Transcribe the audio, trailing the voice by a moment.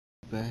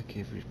back,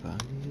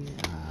 everybody.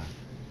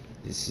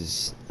 This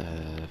is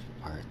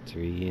part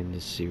 3 in the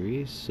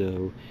series,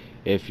 so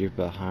if you're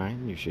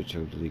behind, you should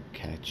totally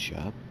catch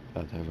up.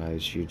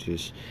 Otherwise, you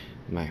just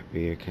might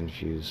be a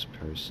confused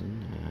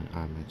person, and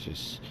I'ma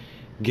just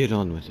get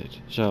on with it.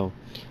 So,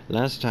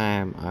 last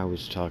time I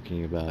was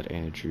talking about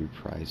Andrew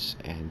Price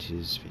and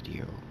his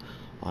video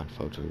on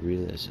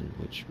photorealism,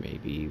 which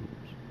maybe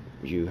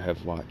you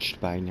have watched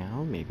by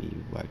now. Maybe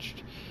you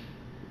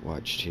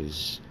watched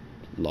his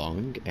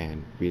long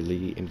and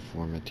really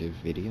informative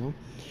video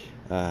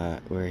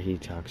where he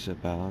talks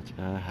about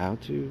how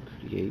to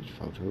create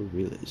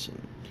photorealism.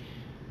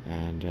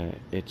 And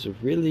it's a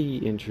really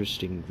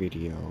interesting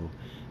video.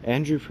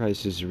 Andrew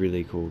Price is a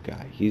really cool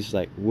guy. He's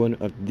like one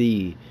of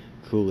the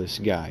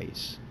coolest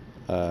guys.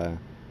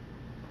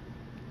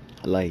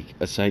 Like,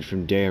 aside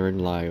from Darren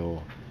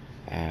Lyle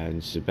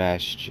and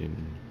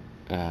Sebastian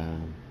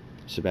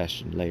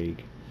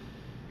Lake,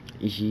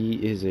 he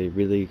is a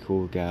really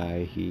cool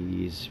guy.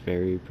 He's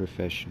very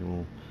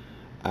professional.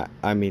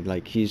 I mean,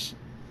 like, he's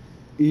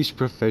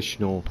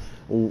professional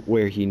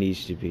where he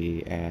needs to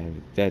be,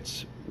 and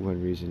that's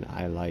one reason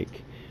I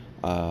like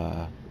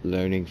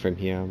learning from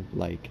him.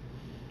 Like,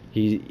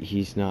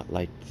 he's not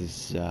like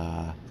this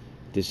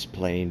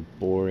plain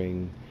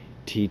boring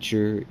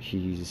teacher.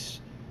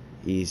 He's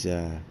he's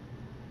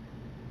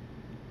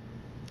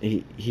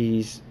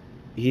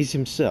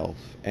himself,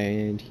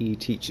 and he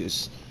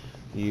teaches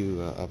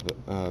you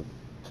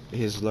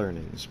his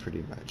learnings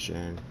pretty much,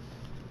 and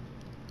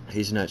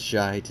he's not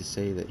shy to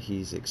say that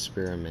he's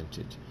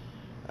experimented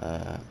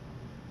uh,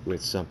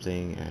 with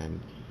something,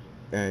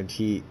 and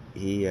he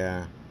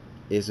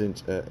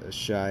isn't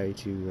shy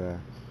to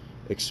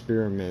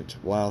experiment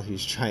while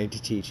he's trying to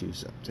teach you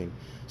something.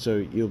 So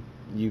you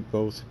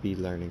both be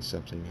learning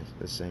something at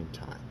the same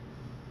time.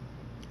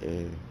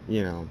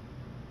 You know,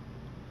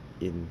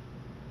 in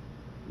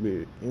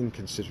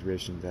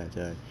consideration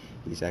that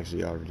he's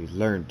actually already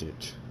learned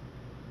it,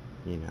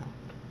 you know,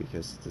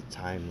 because the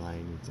timeline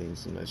and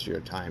things, unless you're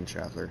a time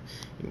traveler,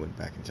 you went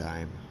back in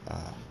time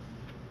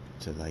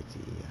to like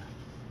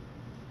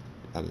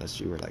unless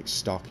you were like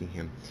stalking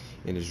him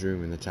in his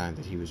room in the time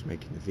that he was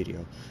making the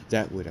video,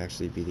 that would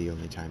actually be the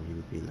only time you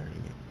would be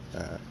learning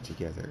it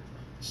together,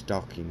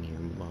 stalking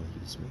him while he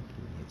was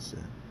making his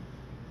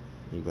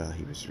while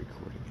he was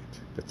recording it.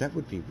 But that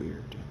would be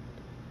weird.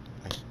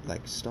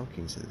 Like,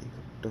 stalking's illegal.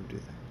 Don't do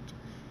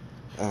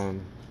that.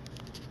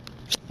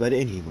 But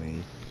anyway,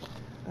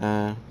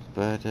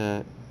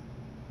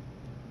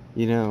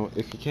 you know,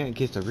 if you can't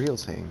get the real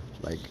thing,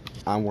 like,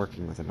 I'm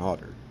working with an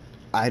otter.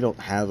 I don't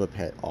have a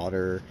pet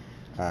otter.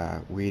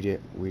 We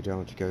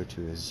don't go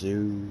to a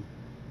zoo.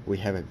 We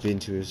haven't been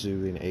to a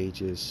zoo in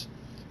ages.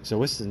 So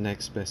what's the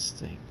next best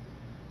thing?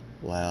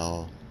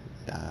 Well,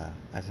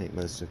 I think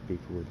most of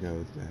people would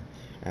know the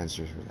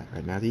answers for that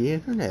right now. The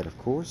internet, of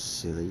course,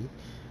 silly,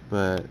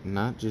 but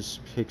not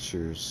just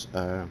pictures,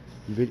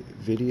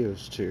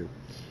 videos too.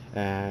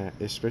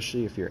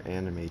 Especially if you're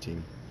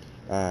animating.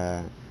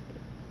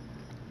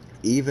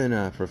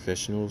 Even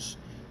professionals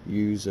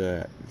use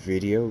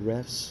video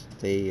refs.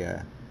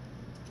 They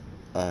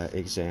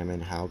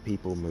examine how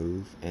people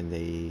move, and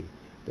they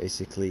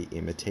basically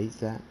imitate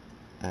that.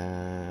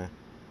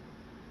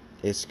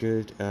 It's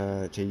good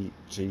to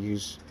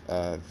use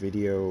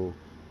video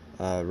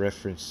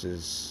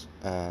references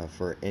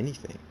for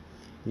anything.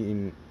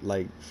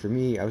 Like, for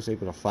me, I was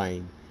able to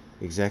find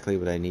exactly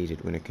what I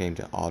needed when it came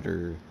to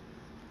otter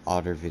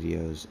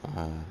videos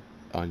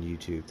on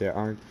YouTube.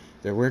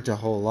 There weren't a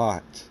whole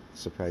lot,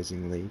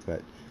 surprisingly,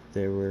 but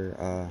there were.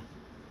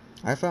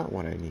 I found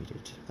what I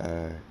needed.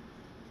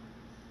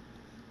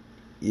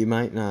 You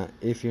might not,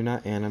 if you're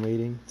not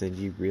animating, then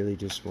you really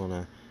just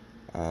want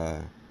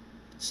to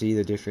see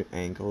the different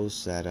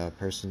angles that a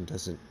person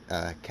doesn't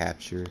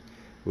capture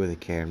with a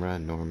camera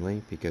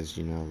normally, because,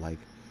 you know, like,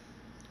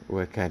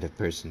 what kind of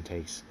person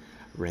takes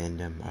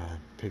random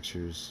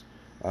pictures,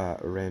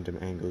 random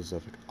angles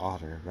of an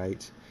otter,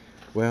 right?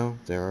 Well,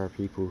 there are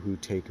people who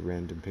take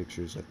random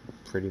pictures of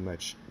pretty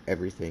much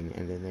everything,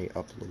 and then they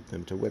upload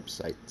them to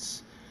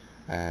websites.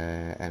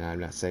 And I'm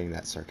not saying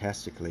that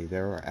sarcastically.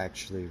 There are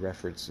actually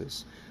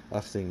references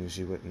of things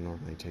you wouldn't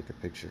normally take a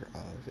picture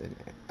of, and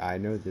I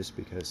know this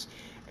because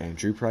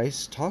Andrew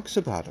Price talks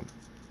about them.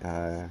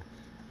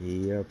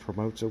 He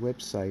promotes a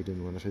website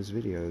in one of his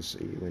videos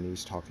when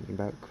he's talking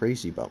about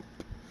Crazy Bump.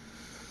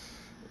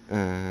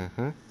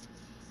 Uh-huh.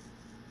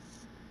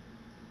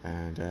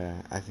 And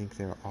I think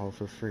they're all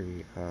for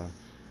free.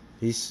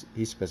 He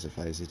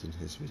specifies it in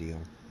his video.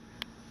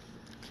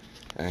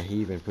 He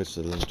even puts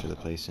the link to the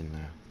place in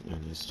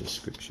his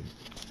description.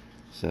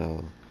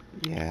 So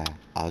yeah,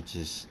 I'll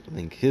just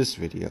link his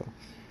video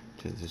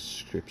to the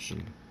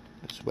description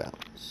as well.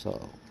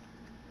 So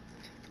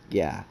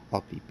yeah,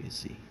 I'll be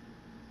busy.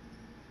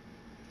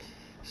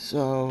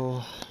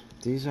 So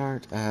these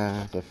aren't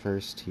the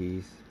first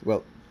teeth.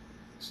 Well,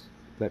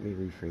 let me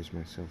rephrase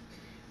myself.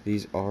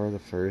 These are the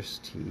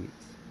first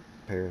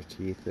pair of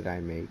teeth that I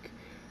make,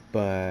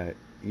 but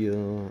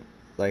you'll,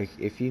 like,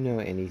 if you know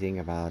anything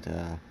about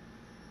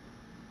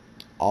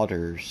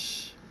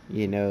otters,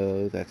 you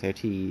know that their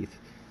teeth,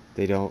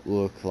 they don't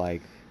look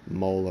like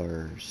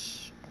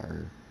molars,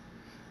 or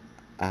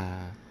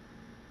uh,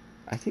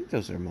 I think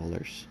those are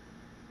molars.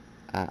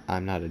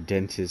 I'm not a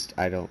dentist.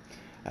 I don't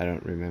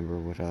remember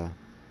what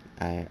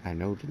I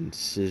know the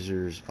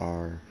scissors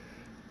are.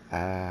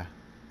 Uh,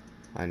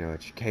 I know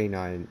what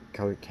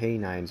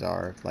canines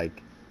are,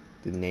 like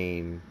the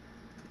name,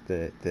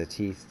 the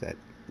teeth that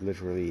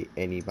literally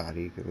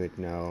anybody would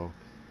know.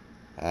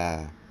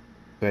 Uh,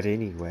 but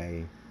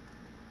anyway,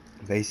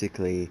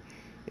 basically,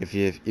 if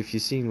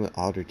you've seen what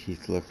otter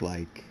teeth look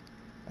like,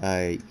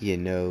 you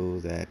know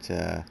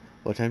that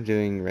what I'm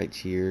doing right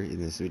here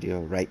in this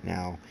video right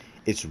now,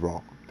 it's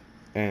wrong,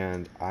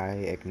 and I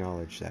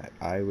acknowledge that.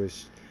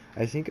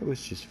 I think I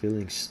was just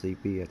feeling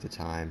sleepy at the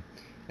time,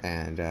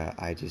 and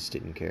I just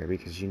didn't care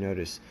because you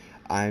notice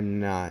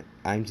I'm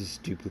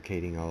just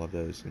duplicating all of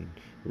those and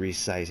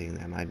resizing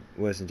them. I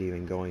wasn't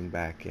even going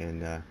back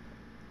and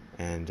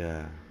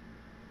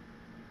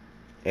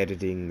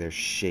editing their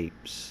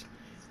shapes,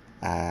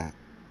 uh,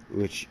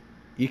 which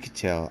you could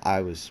tell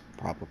I was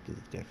probably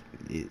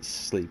definitely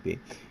sleepy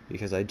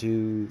because I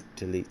do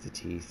delete the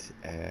teeth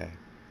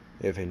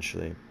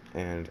eventually,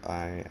 and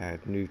I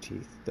add new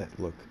teeth that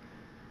look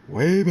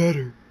way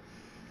better.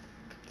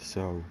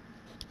 So,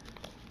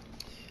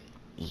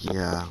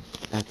 yeah,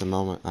 at the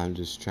moment I'm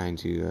just trying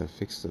to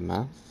fix the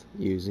mouth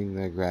using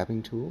the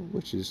grabbing tool,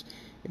 which is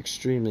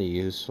extremely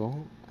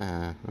useful,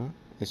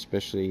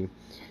 especially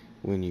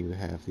when you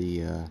have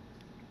the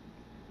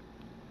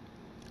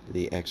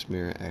X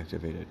mirror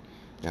activated.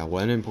 Now,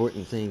 one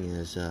important thing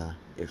is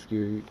if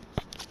you're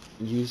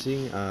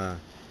using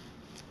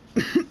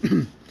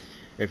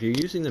if you're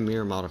using the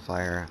mirror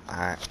modifier,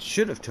 I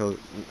should have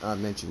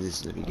mentioned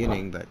this in the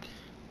beginning, but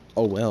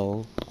oh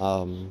well.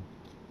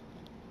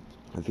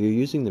 If you're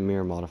using the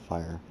mirror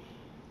modifier,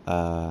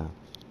 uh,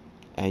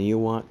 and you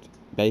want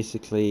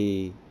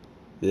basically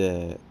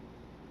the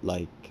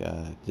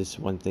this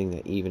one thing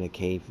that even a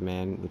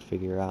caveman would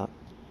figure out.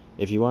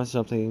 If you want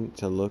something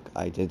to look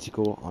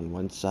identical on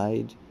one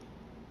side,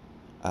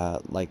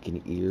 like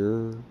an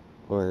ear,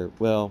 or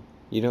well,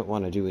 you don't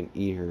want to do an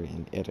ear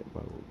in edit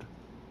mode.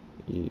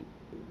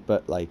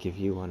 But like if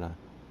you want to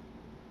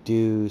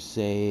do,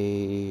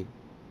 say,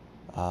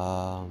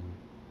 um,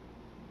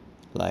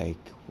 like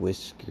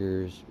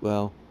whiskers.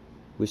 Well,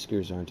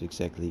 whiskers aren't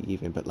exactly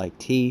even, but like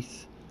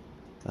teeth,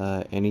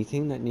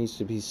 anything that needs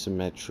to be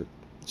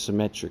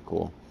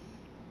symmetrical,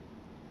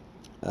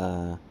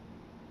 uh,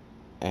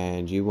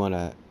 and you want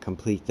to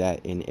complete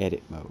that in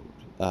edit mode.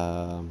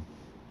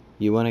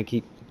 You want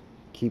to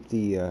keep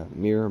the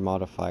mirror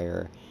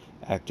modifier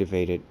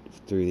activated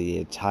through the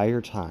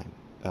entire time,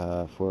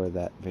 for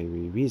that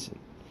very reason.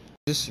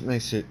 This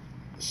makes it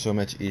so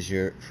much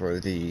easier for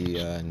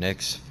the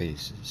next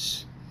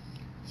phases.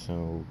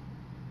 So,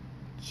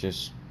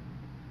 just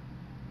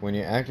when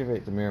you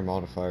activate the mirror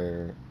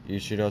modifier, you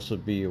should also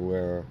be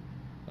aware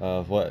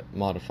of what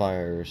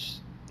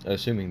modifiers,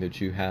 assuming that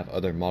you have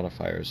other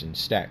modifiers in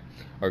stack,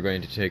 are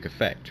going to take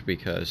effect,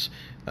 because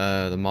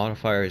the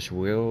modifiers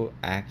will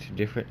act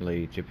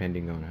differently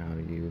depending on how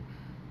you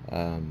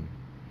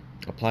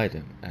apply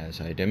them,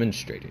 as I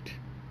demonstrated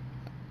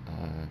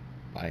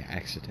by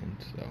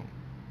accident, so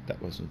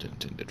that wasn't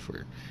intended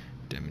for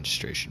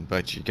demonstration,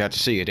 but you got to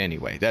see it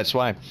anyway. That's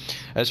why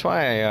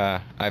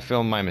I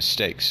film my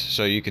mistakes,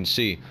 so you can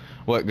see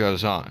what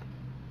goes on.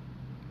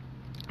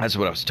 That's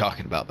what I was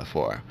talking about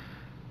before,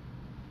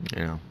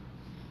 you know.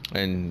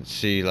 And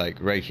see, like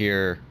right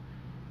here,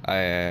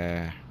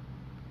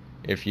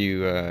 if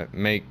you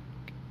make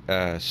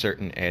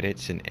certain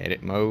edits in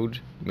edit mode,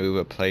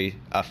 move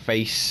a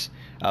face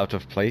out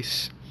of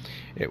place,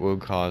 it will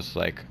cause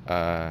like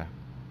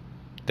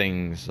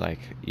things like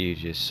you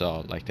just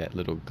saw, like that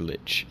little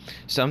glitch.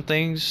 Some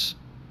things,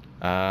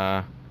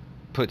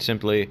 put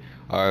simply,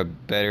 are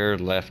better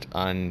left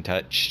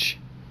untouched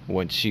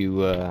once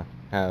you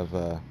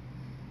have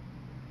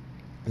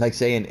like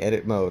say in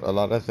edit mode, a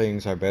lot of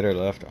things are better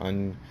left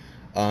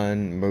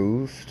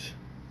unmoved,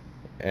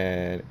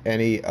 and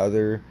any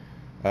other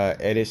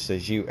edits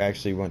that you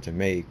actually want to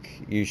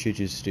make, you should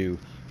just do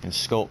in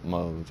sculpt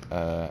mode,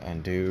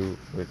 and do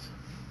with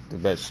the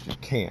best you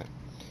can.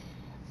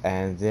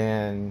 And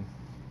then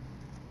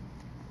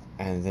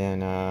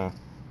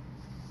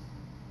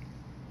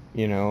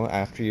you know,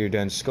 after you're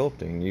done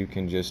sculpting, you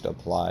can just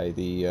apply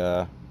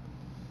the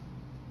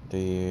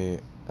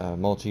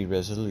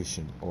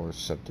multi-resolution or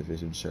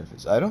subdivision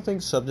surface. I don't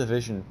think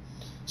subdivision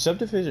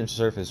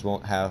surface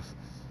won't have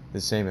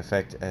the same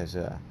effect as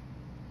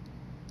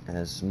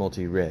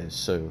multi-res,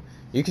 so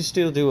you can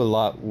still do a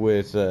lot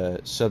with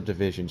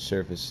subdivision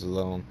surface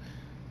alone,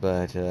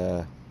 but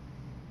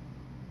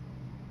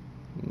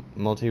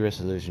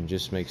multi-resolution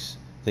just makes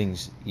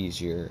things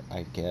easier,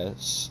 I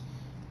guess.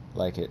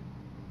 Like it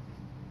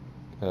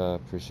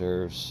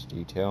preserves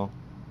detail.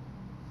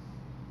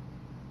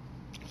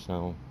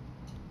 So,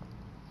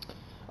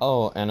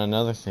 oh, and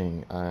another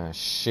thing,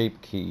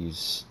 shape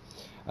keys.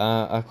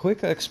 A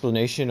quick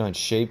explanation on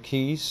shape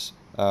keys.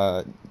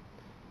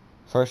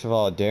 first of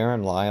all,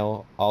 Darren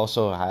Lyle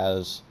also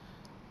has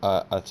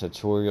a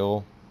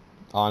tutorial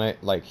on it.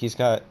 Like he's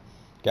got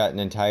an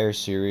entire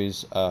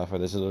series for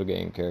this little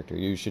game character.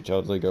 You should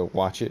totally go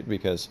watch it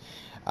because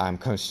I'm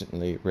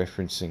constantly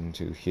referencing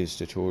to his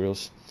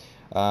tutorials.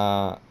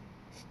 Uh,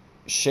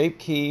 Shape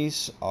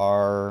keys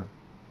are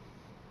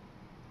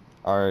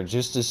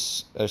just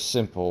as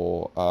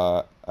simple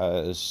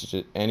as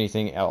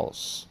anything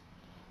else.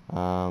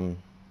 Um,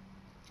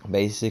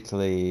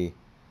 Basically,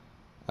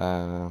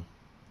 uh,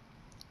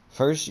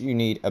 first you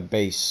need a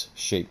base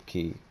shape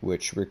key,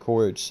 which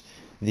records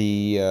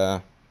the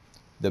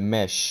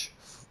mesh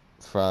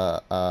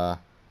for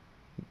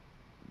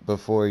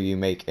before you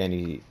make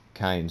any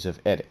kinds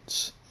of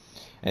edits.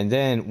 And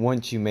then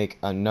once you make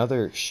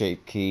another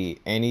shape key,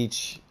 any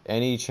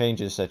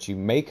changes that you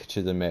make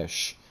to the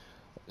mesh,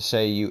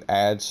 say you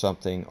add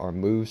something or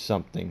move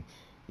something,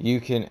 you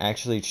can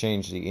actually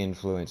change the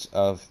influence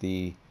of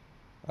the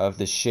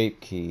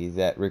shape key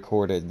that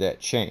recorded that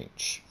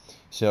change.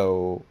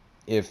 So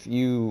if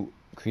you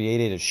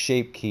created a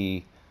shape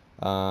key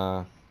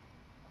uh,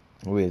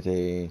 with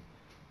a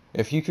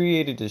if you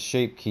created a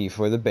shape key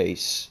for the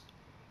base,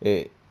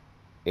 it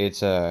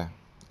it's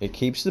it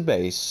keeps the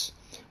base,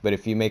 but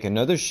if you make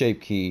another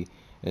shape key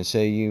and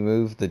say you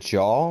move the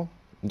jaw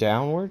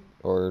downward,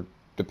 or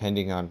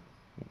depending on,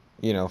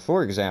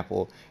 for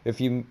example,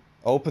 if you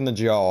open the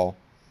jaw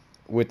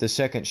with the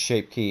second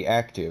shape key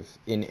active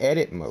in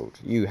edit mode,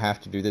 you have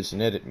to do this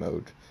in edit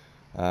mode,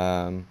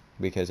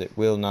 because it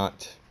will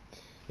not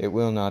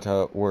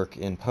work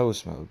in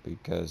pose mode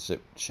because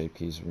shape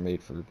keys are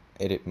made for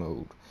edit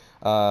mode.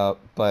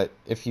 But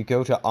if you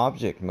go to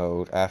object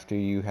mode after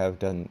you have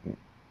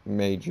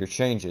made your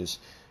changes,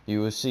 you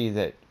will see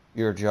that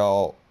your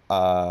jaw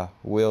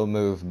will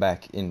move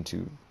back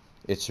into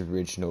its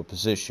original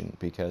position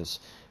because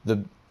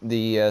the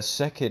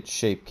second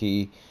shape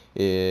key,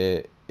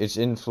 its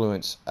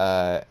influence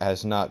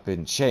has not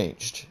been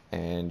changed,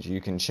 and you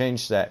can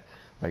change that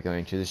by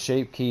going to the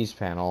shape keys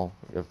panel,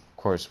 of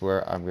course,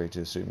 where I'm going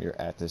to assume you're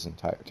at this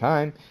entire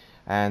time,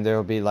 and there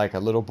will be like a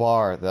little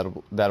bar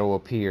that'll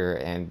appear,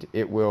 and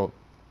it will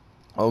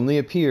only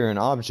appear in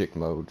object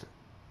mode,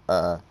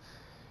 uh,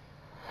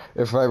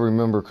 if I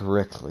remember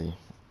correctly.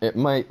 It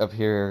might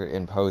appear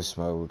in post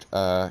mode.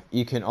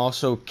 You can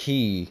also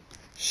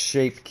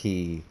shape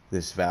key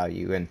this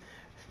value, and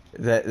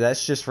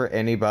that's just for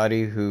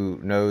anybody who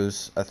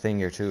knows a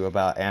thing or two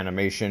about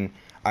animation.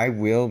 I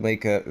will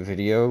make a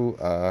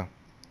video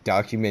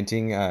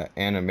documenting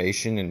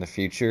animation in the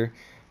future,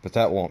 but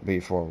that won't be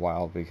for a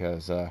while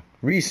because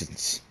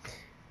reasons.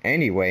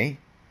 Anyway,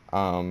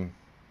 um,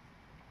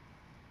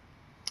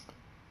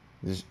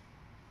 this,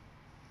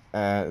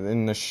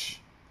 in the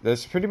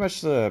that's pretty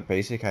much the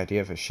basic idea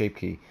of a shape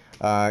key.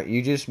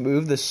 You just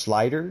move the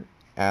slider,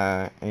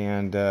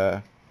 and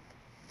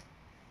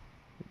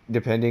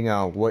depending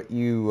on what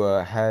you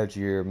had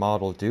your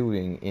model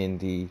doing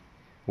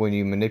when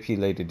you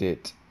manipulated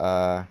it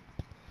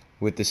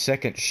with the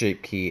second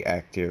shape key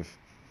active,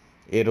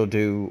 it'll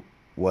do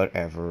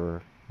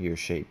whatever your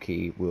shape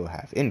key will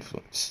have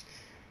influence.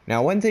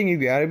 Now, one thing you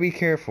gotta be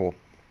careful.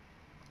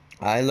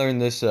 I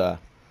learned this like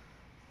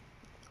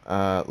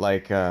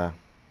a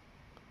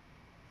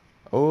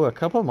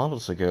couple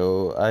months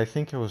ago. I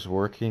think I was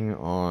working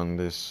on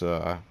this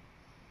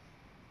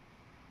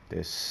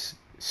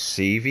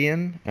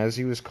Sevian, as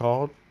he was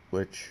called,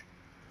 which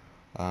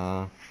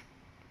uh,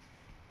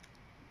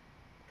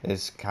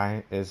 is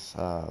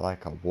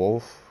like a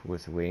wolf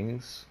with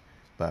wings.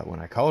 But when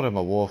I called him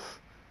a wolf,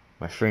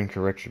 my friend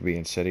corrected me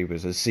and said he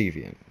was a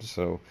Sevian.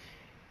 So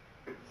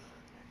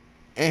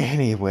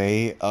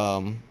anyway,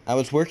 I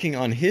was working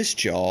on his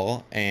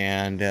jaw,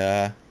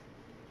 and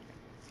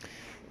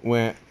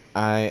when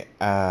I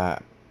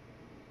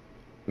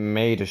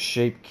made a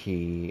shape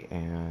key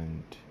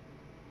and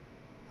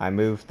I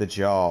moved the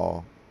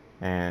jaw,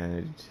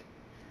 and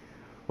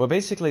well,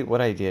 basically what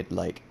I did,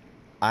 like,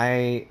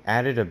 I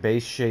added a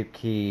base shape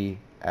key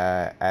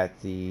at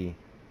the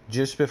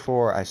just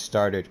before I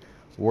started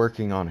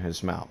working on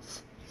his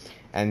mouth,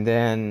 and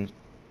then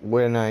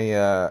when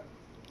I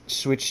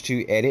switched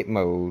to edit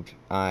mode,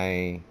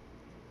 I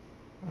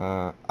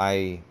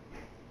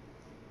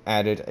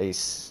added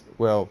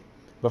well,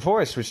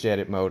 before I switched to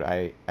edit mode,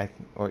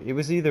 or it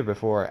was either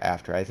before or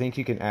after. I think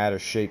you can add a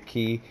shape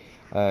key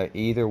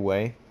either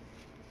way,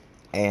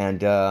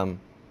 and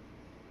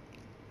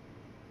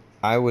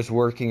I was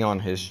working on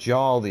his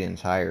jaw the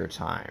entire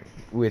time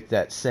with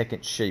that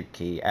second shape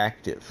key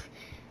active,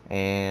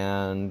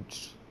 and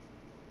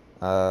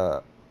uh,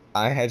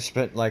 I had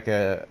spent like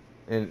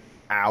an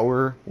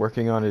hour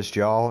working on his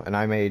jaw, and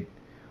I made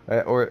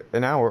or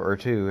an hour or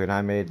two, and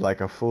I made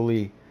like a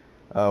fully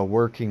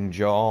working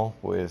jaw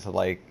with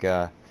like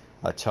a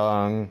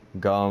tongue,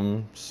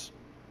 gums,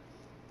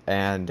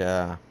 and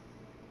I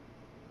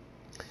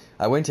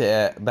went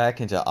to back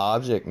into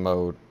object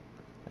mode,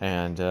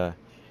 and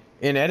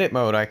in edit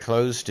mode I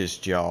closed his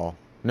jaw.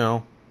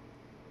 No,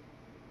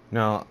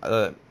 no,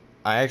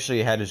 I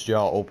actually had his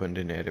jaw opened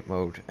in edit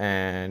mode,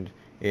 and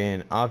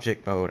in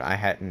object mode I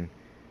hadn't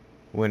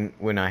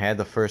when I had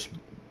the first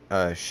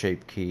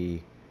shape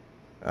key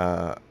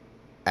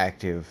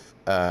active,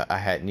 I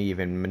hadn't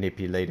even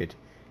manipulated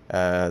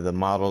the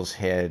model's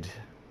head,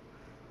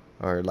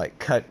 or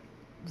like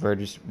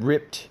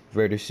ripped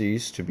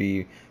vertices to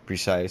be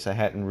precise. I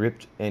hadn't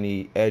ripped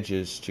any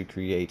edges to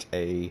create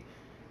a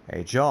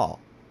jaw.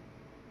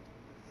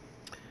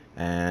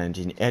 And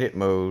in edit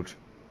mode,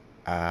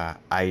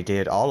 I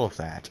did all of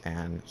that.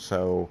 And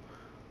so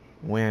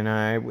when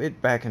I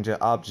went back into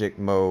object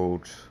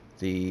mode,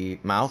 the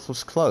mouth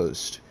was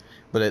closed,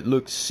 but it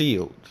looked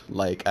sealed,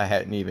 like I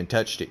hadn't even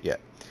touched it yet.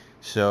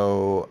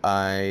 So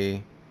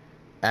I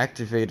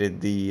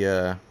activated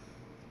the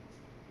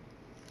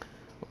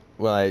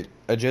I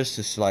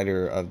adjusted the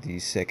slider of the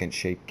second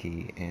shape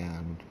key,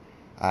 and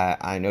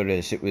I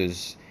noticed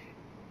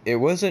it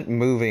wasn't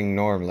moving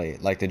normally.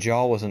 Like the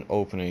jaw wasn't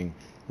opening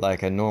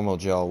like a normal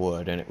jaw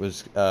would, and it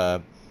was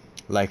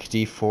like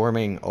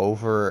deforming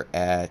over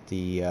at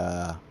the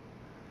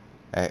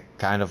at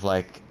kind of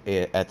like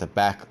at the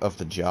back of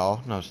the jaw,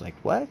 and I was like,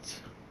 what?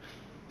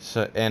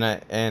 So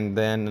and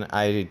then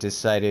I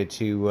decided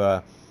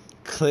to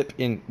clip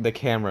in the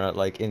camera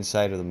like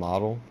inside of the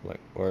model, like,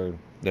 or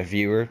the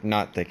viewer,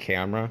 not the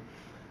camera.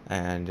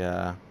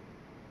 And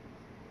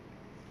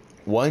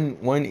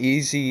one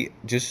easy,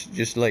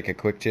 just like a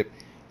quick tip,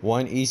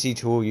 one easy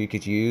tool you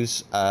could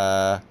use,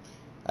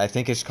 I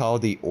think it's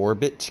called the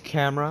orbit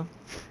camera.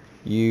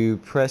 You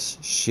press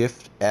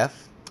Shift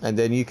F, and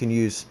then you can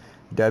use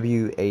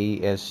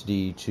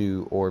WASD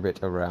to orbit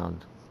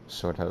around,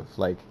 sort of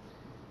like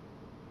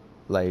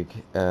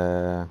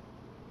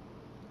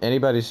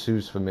anybody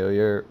who's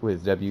familiar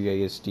with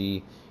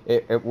WASD,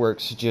 it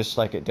works just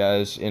like it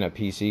does in a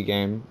PC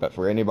game. But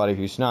for anybody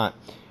who's not,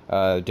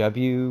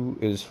 W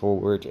is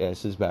forward,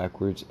 S is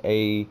backwards,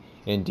 A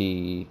and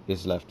D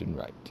is left and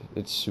right.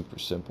 It's super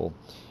simple.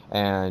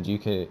 And you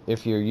can,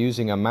 if you're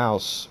using a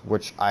mouse,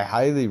 which I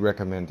highly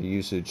recommend the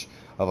usage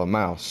of a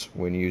mouse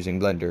when using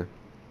Blender,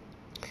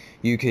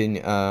 you can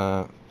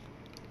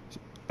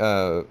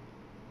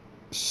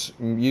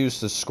use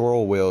the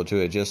scroll wheel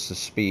to adjust the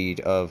speed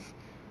of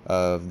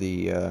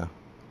the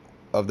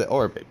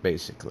orbit.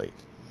 Basically,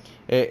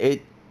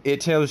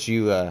 it tells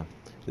you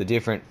the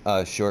different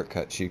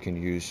shortcuts you can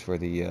use for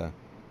the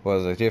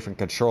different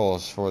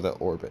controls for the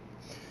orbit.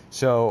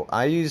 So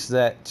I used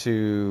that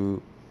to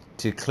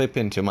clip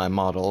into my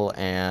model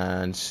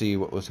and see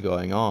what was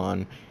going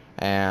on.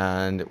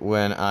 And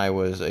when I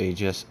was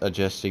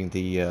adjusting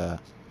the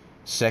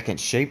second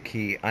shape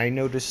key, I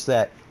noticed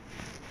that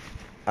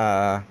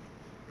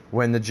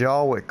when the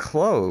jaw would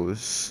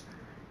close,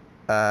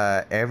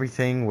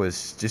 everything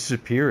was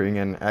disappearing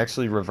and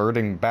actually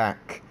reverting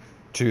back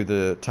to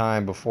the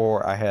time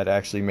before I had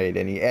actually made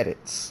any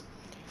edits.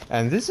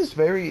 And this is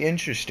very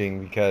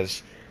interesting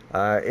because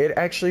it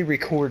actually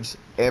records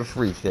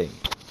everything.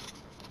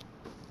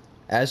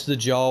 As the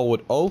jaw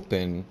would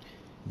open,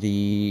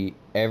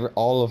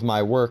 all of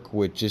my work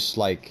would just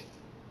like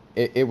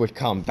it would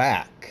come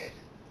back.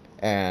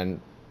 And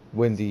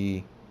when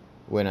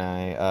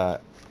I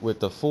with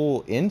the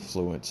full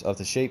influence of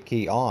the shape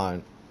key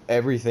on,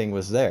 everything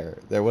was there.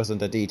 There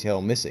wasn't a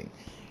detail missing.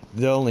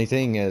 The only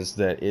thing is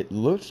that it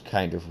looked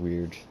kind of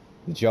weird.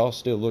 The jaw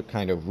still looked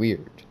kind of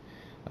weird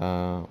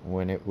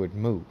when it would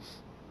move.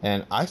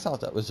 And I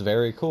thought that was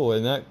very cool.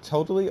 And that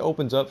totally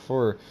opens up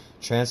for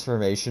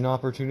transformation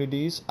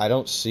opportunities. I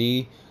don't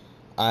see,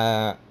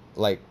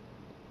 like,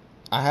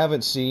 I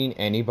haven't seen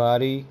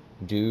anybody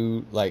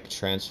do, like,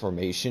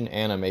 transformation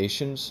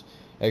animations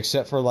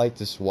except for, like,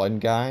 this one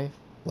guy.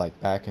 Like,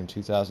 back in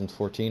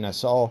 2014, I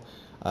saw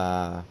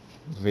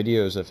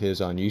videos of his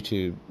on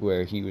YouTube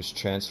where he was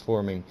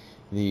transforming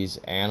these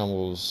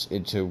animals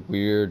into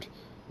weird,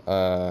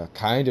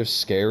 kind of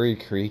scary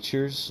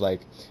creatures.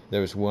 Like,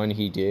 there was one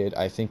he did,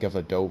 I think, of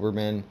a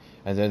Doberman,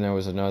 and then there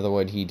was another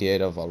one he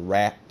did of a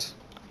rat.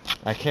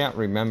 I can't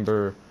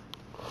remember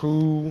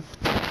who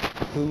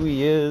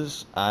he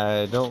is.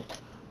 I don't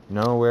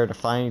know where to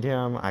find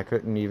him. I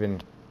couldn't even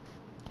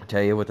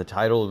tell you what the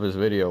title of his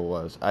video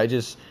was. I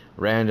just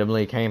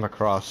randomly came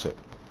across it.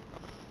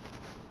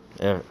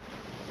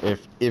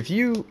 If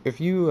you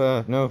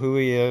know who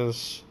he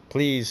is,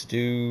 please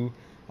do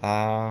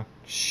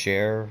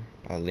share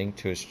a link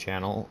to his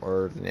channel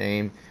or the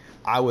name.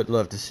 I would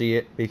love to see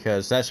it,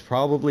 because that's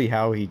probably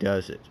how he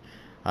does it,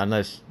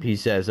 unless he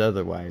says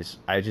otherwise.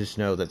 I just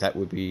know that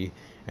would be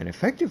an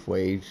effective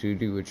way to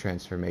do a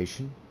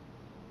transformation,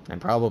 and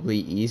probably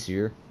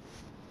easier.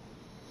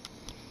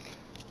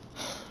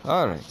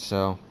 Alright,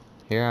 so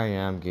here I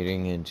am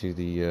getting into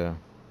the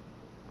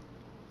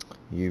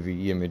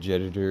UV image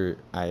editor.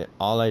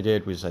 All I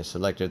did was I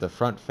selected the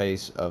front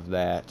face of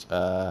that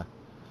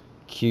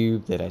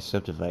cube that I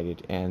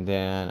subdivided, and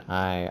then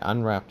I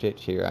unwrapped it.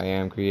 Here I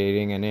am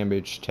creating an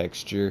image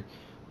texture.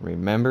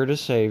 Remember to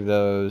save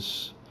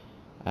those.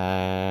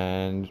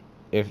 And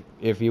if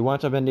you want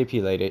to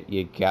manipulate it,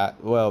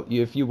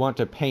 if you want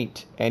to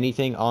paint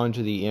anything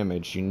onto the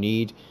image, you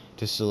need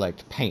to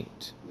select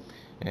paint.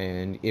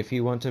 And if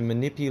you want to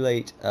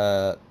manipulate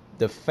the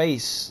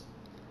face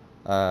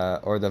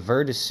or the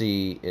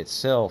vertice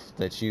itself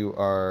that you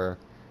are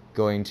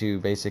going to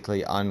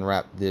basically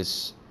unwrap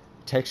this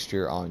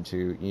texture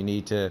onto. You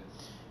need to,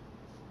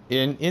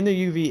 in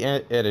the UV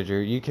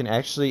editor, you can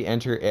actually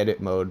enter edit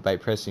mode by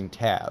pressing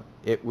tab.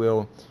 It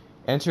will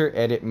enter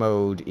edit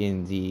mode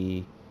in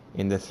the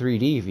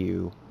 3D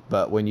view,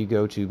 but when you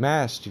go to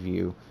masked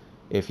view,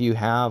 if you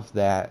have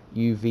that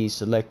UV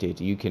selected,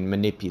 you can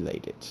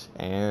manipulate it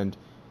and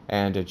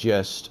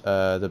adjust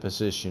the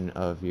position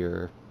of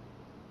your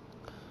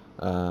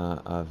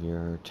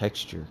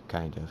texture,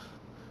 kind of.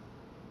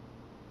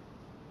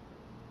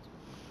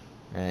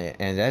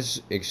 And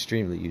that's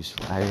extremely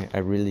useful. I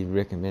really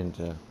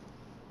recommend.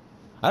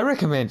 I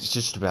recommend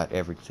just about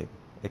everything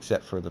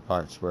except for the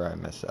parts where I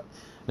mess up.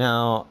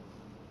 Now,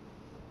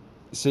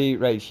 see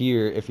right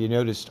here, if you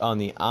noticed on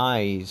the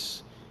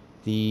eyes,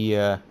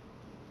 the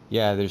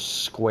yeah, there's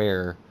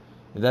square.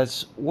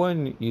 That's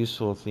one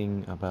useful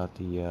thing about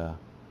the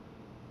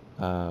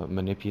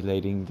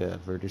manipulating the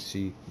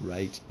vertice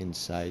right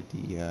inside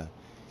the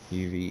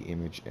UV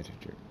image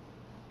editor.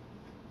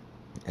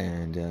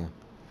 And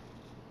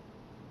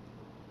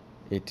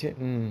it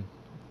didn't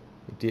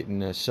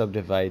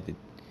subdivide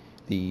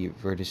the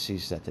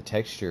vertices that the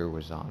texture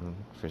was on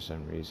for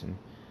some reason.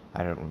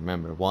 I don't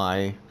remember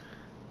why.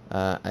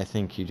 I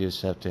think you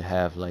just have to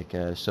have like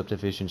a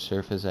subdivision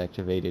surface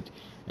activated,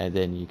 and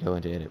then you go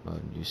into edit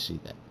mode and you see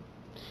that.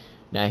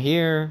 Now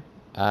here,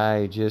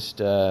 I just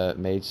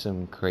made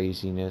some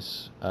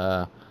craziness.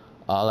 All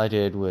I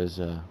did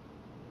was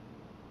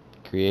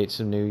create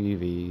some new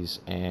UVs,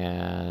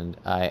 and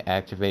I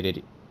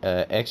activated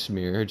X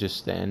mirror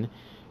just then,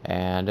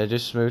 and I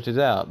just smoothed it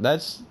out.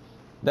 That's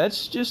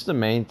just the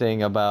main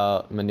thing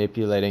about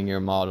manipulating your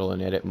model in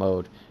edit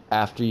mode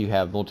after you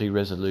have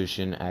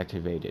multi-resolution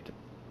activated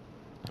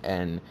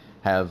and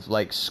have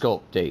like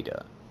sculpt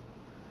data.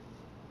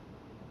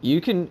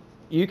 You can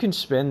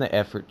spend the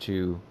effort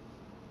to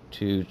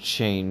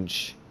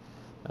change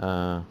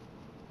to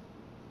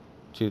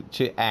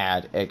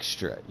add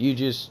extra. You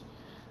just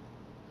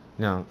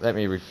No, let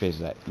me rephrase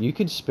that. You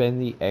can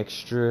spend the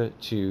extra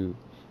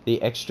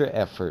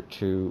effort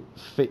to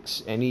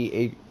fix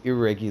any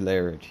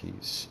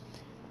irregularities.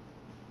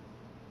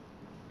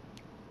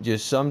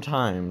 Just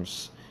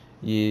sometimes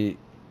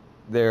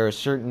there are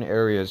certain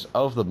areas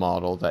of the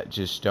model that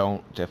just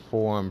don't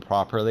deform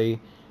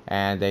properly,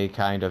 and they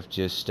kind of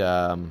just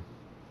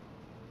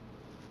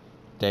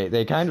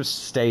they kind of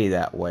stay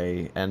that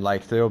way, and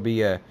like there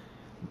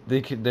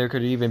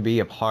could even be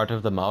a part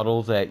of the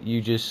model that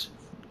you just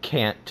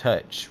can't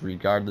touch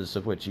regardless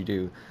of what you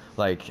do.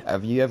 Like,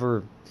 have you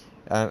ever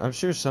I'm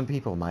sure some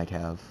people might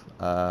have.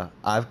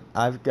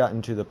 I've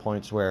gotten to the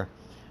points where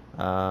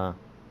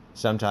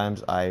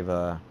sometimes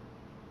I've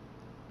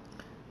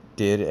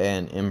did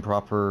an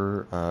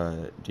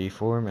improper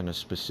deform in a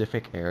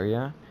specific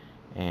area,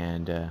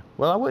 and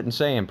well, I wouldn't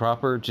say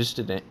improper, just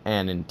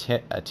an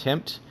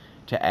attempt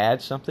to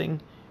add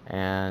something,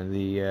 and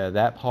the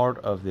that part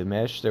of the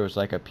mesh, there was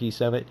like a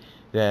piece of it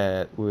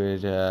that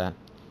would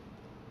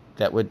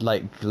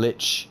like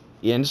glitch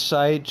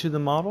inside to the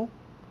model,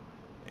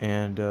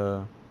 and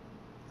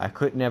I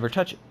could never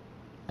touch it.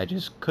 I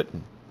just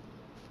couldn't,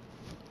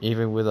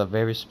 even with a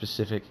very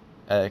specific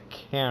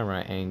camera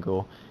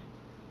angle.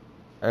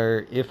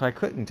 Or if I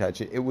couldn't touch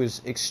it, it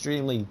was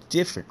extremely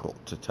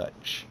difficult to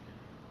touch.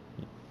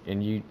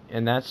 And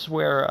that's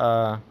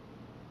where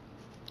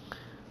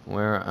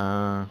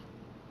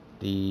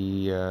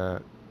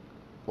the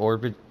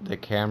the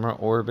camera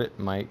orbit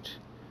might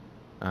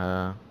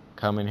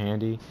come in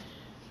handy.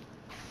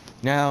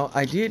 Now,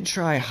 I did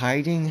try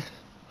hiding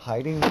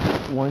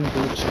one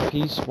glitch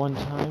piece one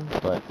time,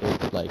 but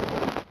it, like,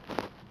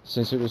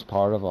 since it was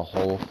part of a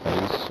whole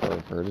face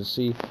or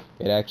vertice,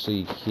 it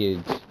actually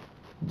hid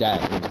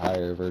that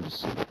entire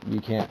vertice. You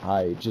can't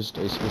hide just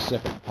a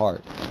specific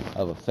part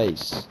of a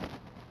face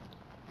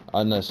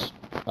unless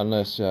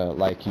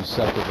like you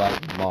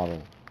subdivide the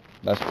model.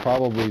 That's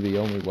probably the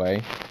only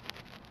way.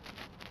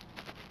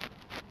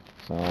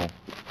 So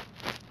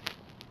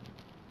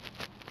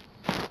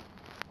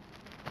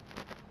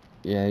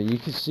yeah, you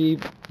can see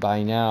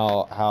by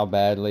now how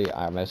badly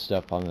I messed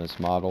up on this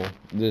model.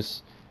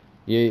 This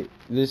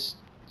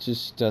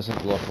just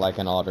doesn't look like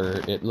an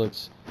otter. It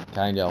looks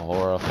kind of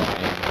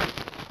horrifying.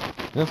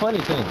 The funny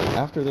thing,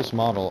 after this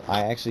model,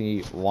 I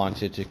actually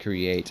wanted to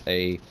create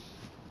a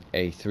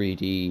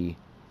 3D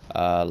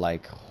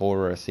like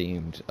horror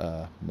themed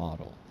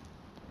model.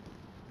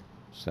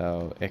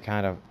 So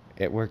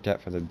it worked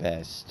out for the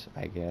best,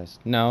 I guess.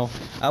 No,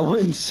 I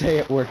wouldn't say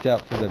it worked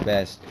out for the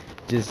best.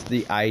 Just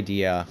the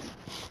idea.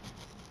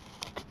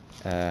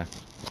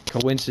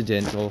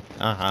 Coincidental.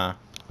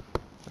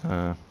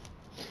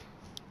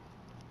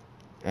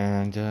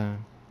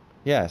 And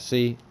yeah,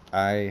 see,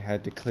 I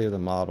had to clear the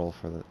model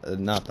for the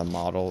not the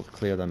model,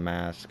 clear the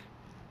mask.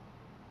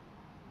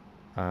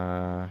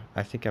 I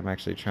think I'm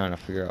actually trying to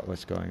figure out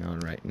what's going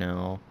on right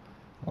now.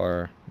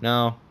 Or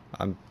no,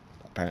 I'm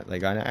apparently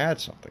going to add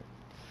something.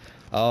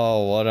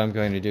 Oh, what I'm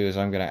going to do is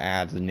I'm going to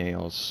add the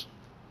nails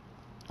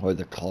or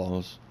the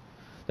claws.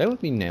 That would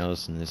be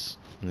nails in this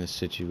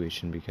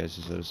situation because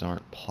those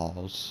aren't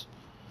paws.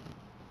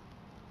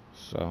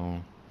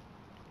 So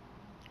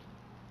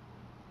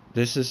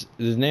this is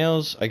the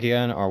nails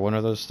again are one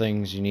of those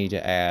things you need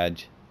to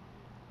add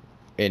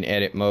in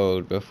edit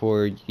mode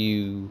before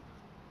you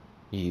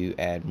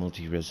add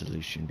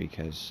multi-resolution,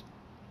 because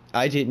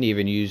I didn't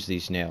even use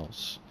these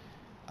nails.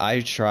 I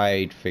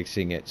tried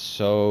fixing it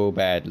so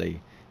badly.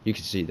 You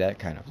can see that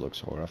kind of looks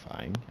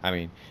horrifying. I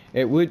mean,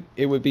 it would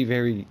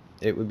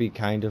be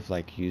kind of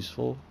like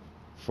useful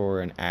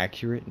for an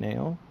accurate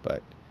nail,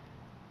 but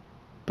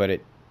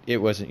it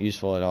wasn't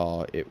useful at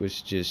all. It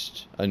was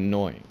just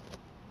annoying.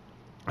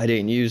 I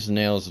didn't use the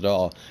nails at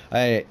all.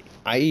 I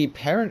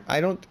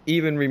don't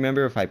even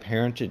remember if I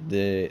parented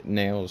the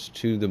nails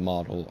to the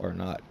model or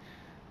not.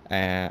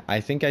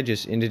 I think I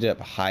just ended up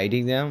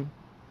hiding them.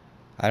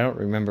 I don't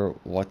remember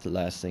what the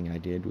last thing I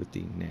did with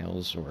the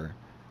nails were.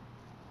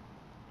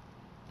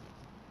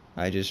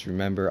 I just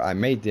remember I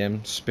made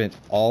them, spent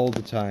all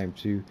the time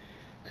to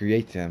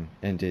create them,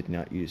 and did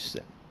not use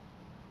them.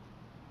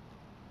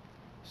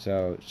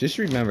 So just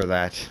remember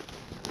that.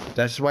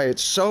 That's why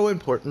it's so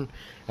important,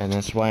 and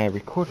that's why I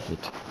recorded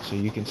it, so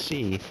you can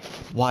see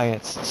why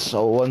it's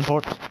so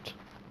important.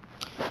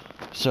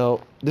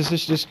 So this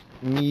is just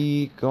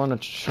me going to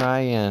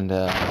try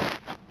and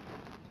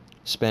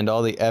spend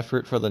all the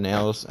effort for the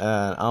nails,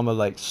 and I'm gonna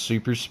like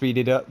super speed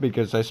it up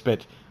because I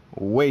spent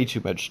way too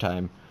much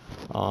time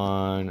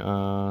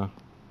on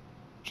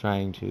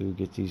trying to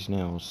get these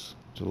nails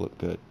to look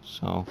good.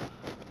 So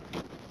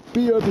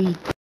BRB.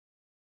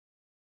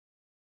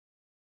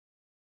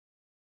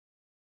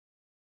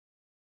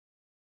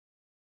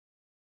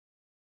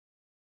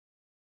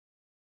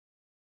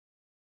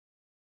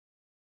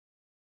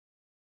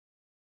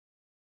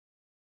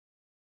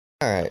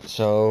 Alright,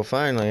 so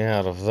finally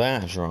out of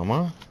that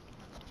drama,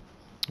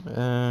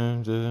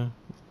 and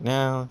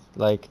now,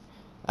 like,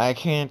 I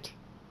can't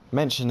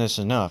mention this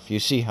enough. You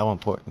see how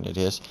important it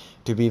is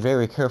to be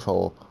very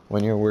careful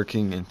when you're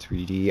working in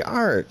 3D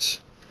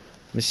art.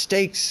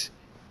 Mistakes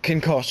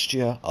can cost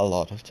you a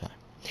lot of time.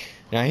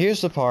 Now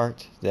here's the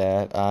part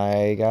that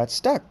I got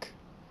stuck.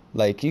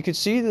 Like, you could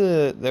see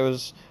there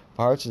was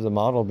parts of the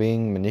model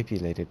being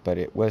manipulated, but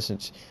it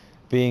wasn't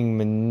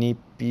being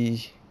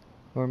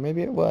or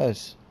maybe it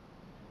was.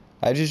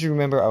 I just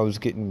remember I was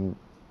getting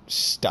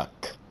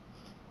stuck.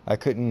 I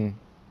couldn't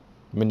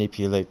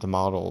manipulate the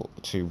model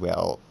too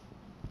well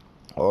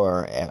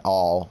or at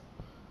all.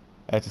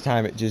 At the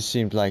time it just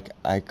seemed like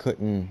I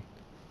couldn't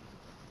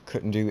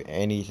do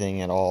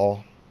anything at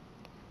all.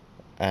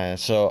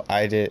 So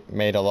I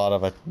made a lot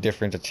of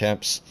different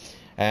attempts,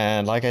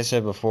 and like I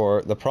said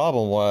before, the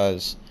problem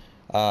was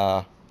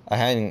I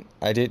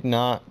did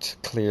not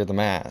clear the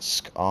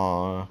mask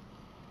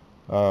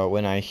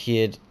when I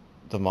hid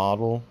the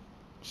model.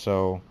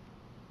 So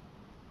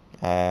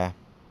right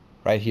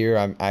here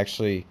I'm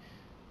actually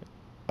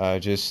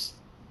just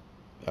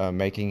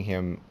making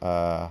him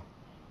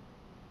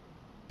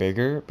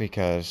bigger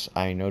because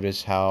I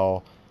noticed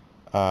how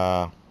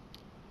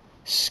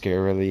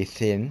scarily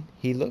thin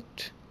he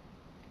looked,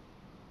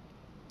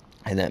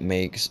 and that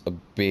makes a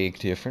big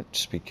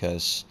difference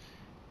because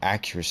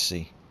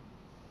accuracy.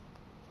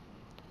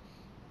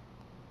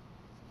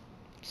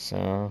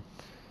 So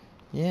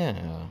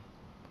yeah,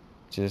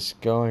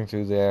 just going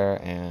through there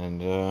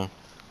and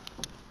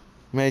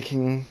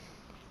making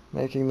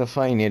the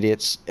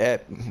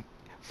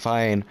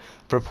fine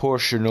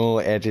proportional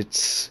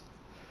edits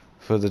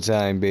for the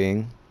time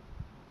being.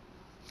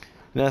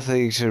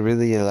 Nothing to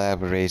really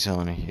elaborate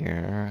on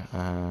here.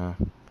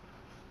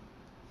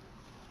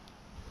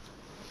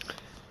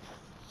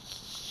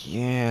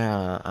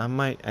 Yeah, I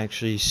might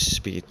actually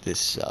speed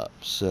this up,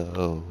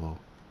 so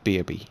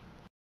BRB.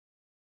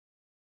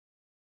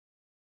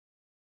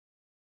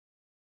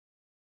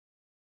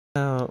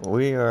 Now,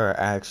 we are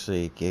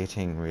actually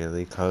getting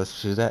really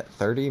close to that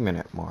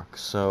 30-minute mark,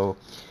 so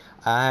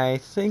I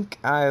think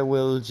I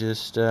will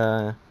just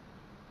kind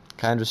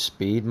of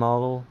speed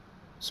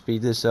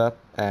this up,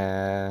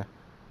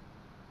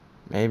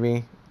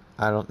 maybe,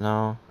 I don't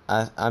know.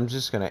 I'm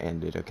just gonna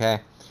end it,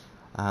 okay?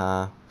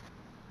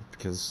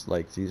 Because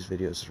like these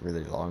videos are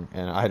really long,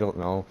 and I don't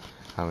know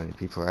how many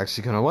people are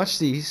actually gonna watch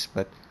these,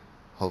 but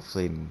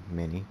hopefully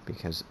many,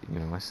 because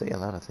I say a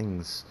lot of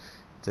things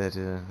that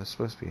are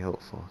supposed to be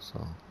helpful.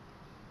 So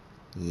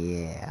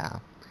yeah,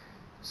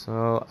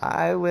 so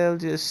I will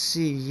just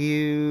see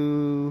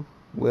you.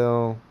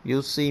 Well,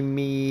 you'll see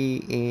me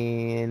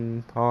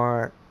in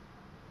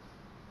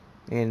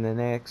the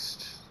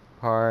next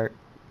part.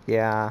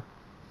 Yeah.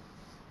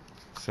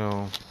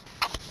 So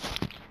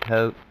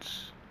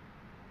hopes.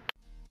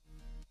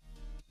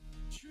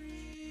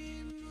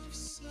 Dream of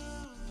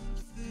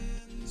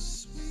something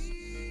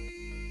sweet.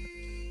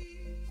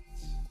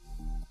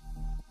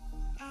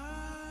 I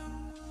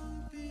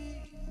will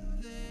be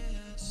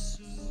there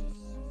soon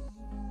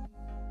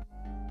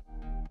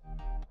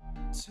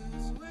to